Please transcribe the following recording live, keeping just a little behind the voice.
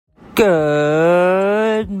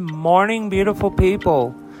Good morning, beautiful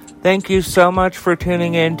people. Thank you so much for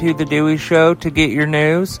tuning in to The Dewey Show to get your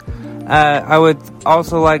news. I would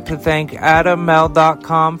also like to thank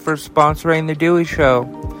AdamMel.com for sponsoring The Dewey Show.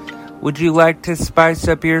 Would you like to spice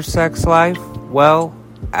up your sex life? Well,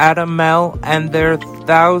 Adam Mel and their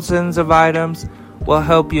thousands of items will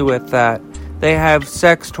help you with that. They have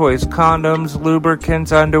sex toys, condoms,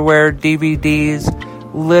 lubricants, underwear, DVDs,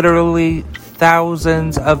 literally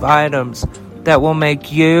thousands of items that will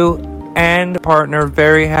make you and partner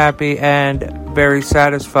very happy and very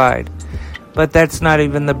satisfied. But that's not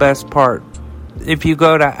even the best part. If you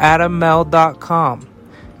go to AdamMel.com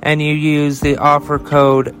and you use the offer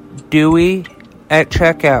code DEWEY at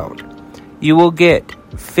checkout, you will get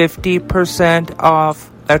 50%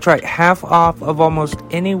 off. That's right, half off of almost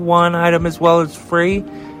any one item, as well as free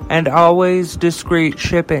and always discreet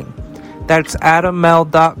shipping. That's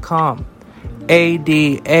AdamMel.com.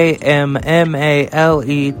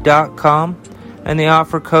 ADAMMALE.com, and the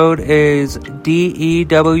offer code is DEWEY.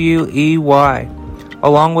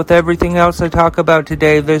 Along with everything else I talk about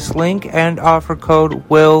today, this link and offer code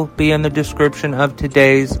will be in the description of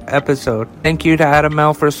today's episode. Thank you to Adam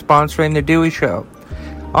Mel for sponsoring The Dewey Show.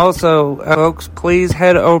 Also, folks, please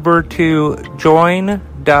head over to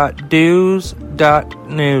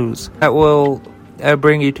join.dues.news. That will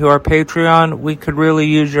bring you to our Patreon. We could really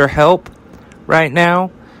use your help right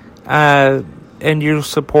now, and your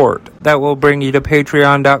support. That will bring you to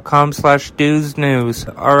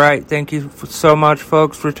patreon.com/dewsnews. Alright, thank you so much,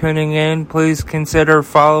 folks, for tuning in. Please consider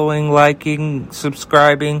following, liking,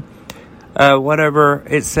 subscribing, whatever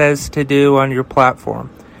it says to do on your platform.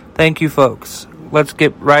 Thank you, folks. Let's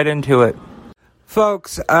get right into it.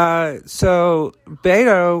 Folks, so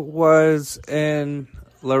Beto was in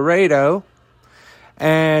Laredo,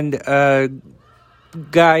 and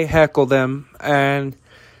guy heckled him, and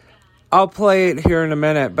I'll play it here in a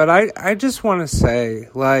minute, but I just want to say,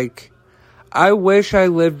 like, I wish I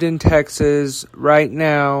lived in Texas right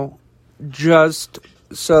now just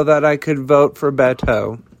so that I could vote for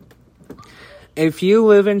Beto. If you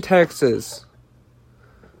live in Texas,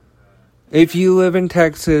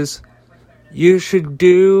 you should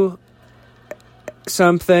do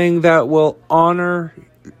something that will honor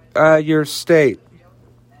your state.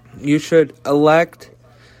 You should elect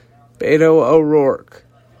Beto O'Rourke.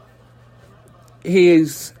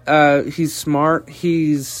 He's smart.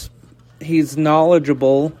 He's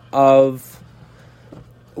knowledgeable of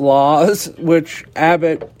laws, which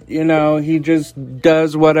Abbott, he just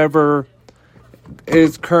does whatever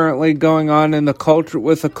is currently going on in the culture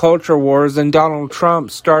with the culture wars, and Donald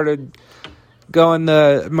Trump started going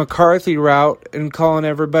the McCarthy route and calling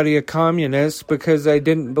everybody a communist because they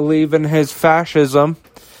didn't believe in his fascism.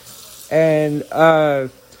 And so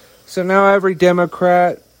now every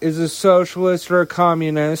Democrat is a socialist or a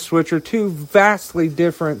communist, which are two vastly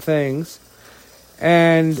different things.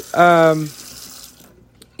 And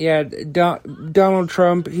Donald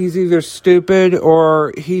Trump, he's either stupid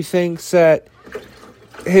or he thinks that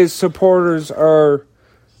his supporters are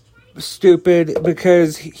stupid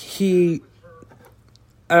because he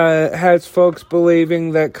has folks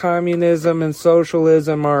believing that communism and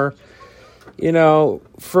socialism are,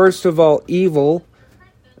 first of all, evil,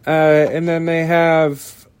 and then they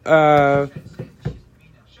have,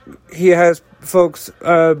 he has folks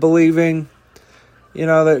believing,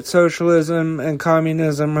 that socialism and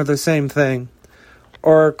communism are the same thing,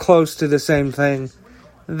 or close to the same thing.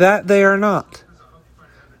 That they are not.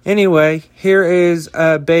 Anyway, here is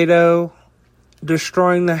Beto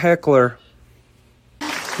destroying the heckler.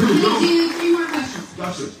 Three more questions.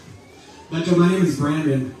 Gotcha. Beto, my name is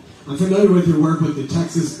Brandon. I'm familiar with your work with the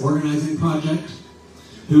Texas Organizing Project,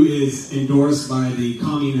 who is endorsed by the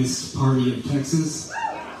Communist Party of Texas.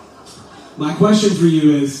 My question for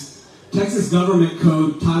you is, Texas Government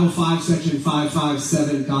Code Title 5, Section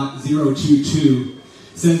 557.022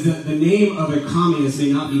 says that the name of a communist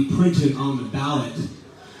may not be printed on the ballot.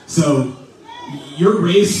 So, your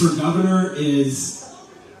race for governor is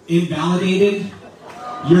invalidated.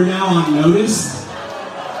 You're now on notice.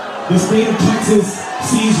 The state of Texas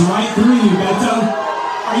sees right through you, Beto.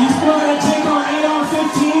 Are you still going to take our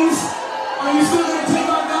AR-15s? Are you still going to take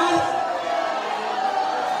our gun?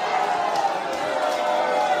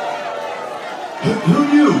 Who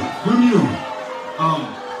knew?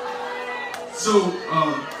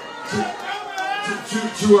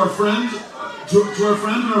 To our friend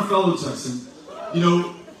and our fellow Texan,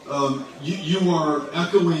 you are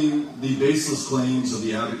echoing the baseless claims of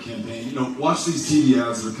the Abbott campaign. Watch these TV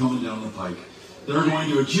ads that are coming down the pike. They're going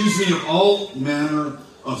to accuse me of all manner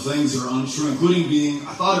of things that are untrue, including being,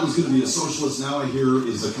 I thought it was going to be a socialist, now I hear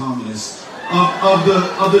is a communist. Of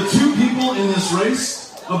the two people in this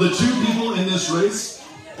race,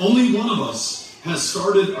 only one of us has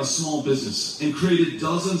started a small business and created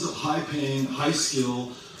dozens of high-paying,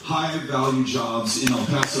 high-skill, high-value jobs in El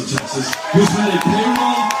Paso, Texas, who's made a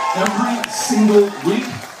payroll every single week.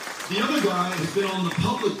 The other guy has been on the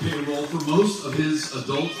public payroll for most of his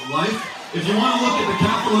adult life. If you want to look at the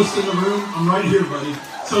capitalist in the room, I'm right here, buddy.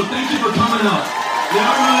 So thank you for coming out. Le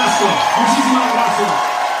agradezco. Muchísimas gracias.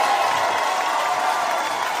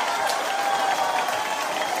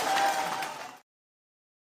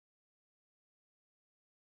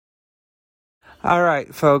 All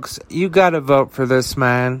right, folks, you gotta vote for this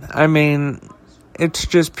man. I mean, it's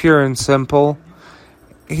just pure and simple.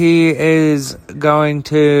 He is going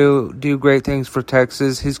to do great things for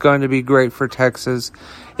Texas. He's going to be great for Texas.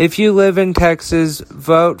 If you live in Texas,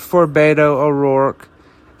 vote for Beto O'Rourke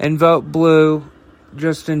and vote blue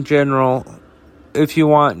just in general if you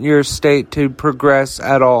want your state to progress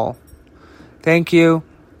at all. Thank you,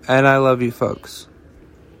 and I love you folks.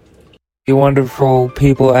 You wonderful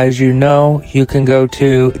people, as you know, you can go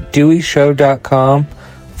to DeweyShow.com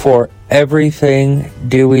for everything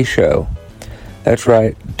Dewey Show. That's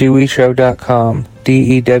right, DeweyShow.com,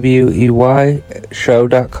 DEWEY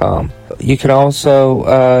Show.com. You can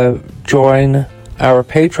also join our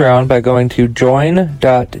Patreon by going to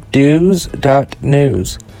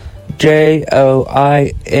join.dews.news,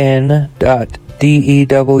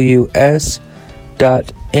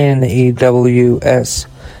 join.dews.news.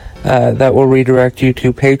 That will redirect you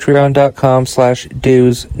to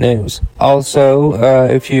patreon.com/dewsnews. Also,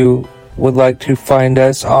 if you would like to find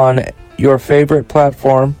us on your favorite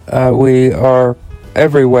platform, we are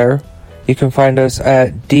everywhere. You can find us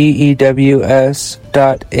at dews.news.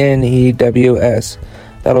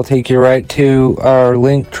 That'll take you right to our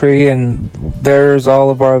link tree, and there's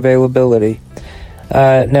all of our availability.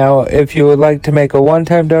 Now, if you would like to make a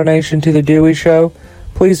one-time donation to The Dewey Show,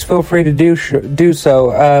 please feel free to do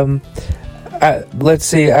so. Let's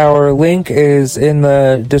see, our link is in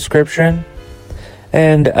the description.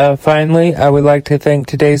 And finally, I would like to thank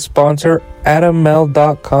today's sponsor,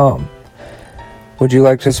 AdamMel.com. Would you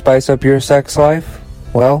like to spice up your sex life?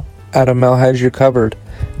 Well, Adam Mel has you covered.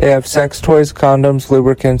 They have sex toys, condoms,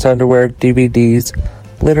 lubricants, underwear, DVDs,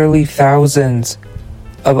 literally thousands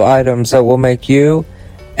of items that will make you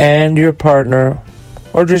and your partner,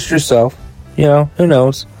 or just yourself, you know, who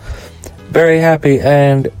knows, very happy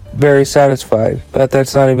and very satisfied. But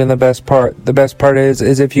that's not even the best part. The best part is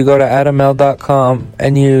if you go to AdamMel.com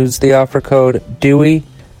and use the offer code DEWEY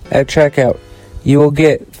at checkout, you will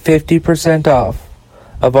get 50% off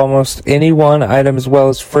of almost any one item, as well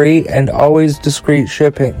as free and always discreet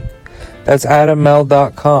shipping. That's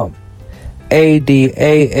AdamMel.com,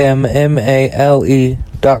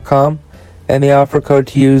 ADAMMALE.com, and the offer code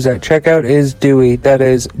to use at checkout is DEWEY, that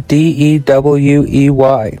is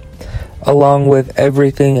DEWEY. Along with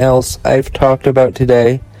everything else I've talked about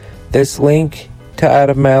today, this link to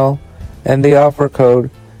Adam Mel and the offer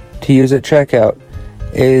code to use at checkout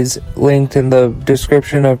is linked in the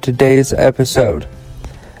description of today's episode,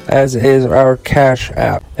 as is our Cash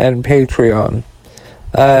App and Patreon.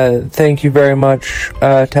 Thank you very much to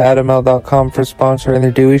AdamMel.com for sponsoring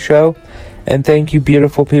The Dewey Show, and thank you,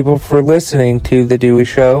 beautiful people, for listening to The Dewey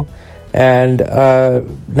Show. And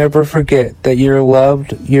never forget that you're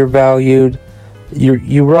loved, you're valued,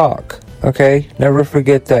 you rock, okay? Never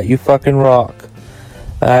forget that. You fucking rock.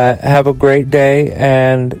 Have a great day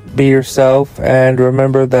and be yourself, and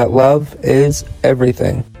remember that love is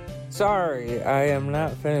everything. Sorry, I am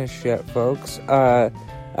not finished yet, folks.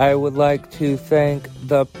 I would like to thank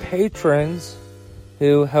the patrons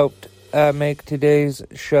who helped make today's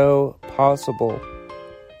show possible.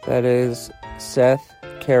 That is Seth,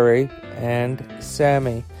 Carrie, and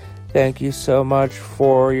Sammy. Thank you so much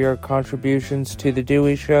for your contributions to The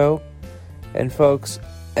Dewey Show. And folks,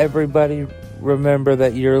 everybody, remember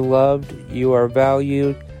that you're loved, you are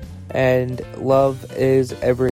valued, and love is everything.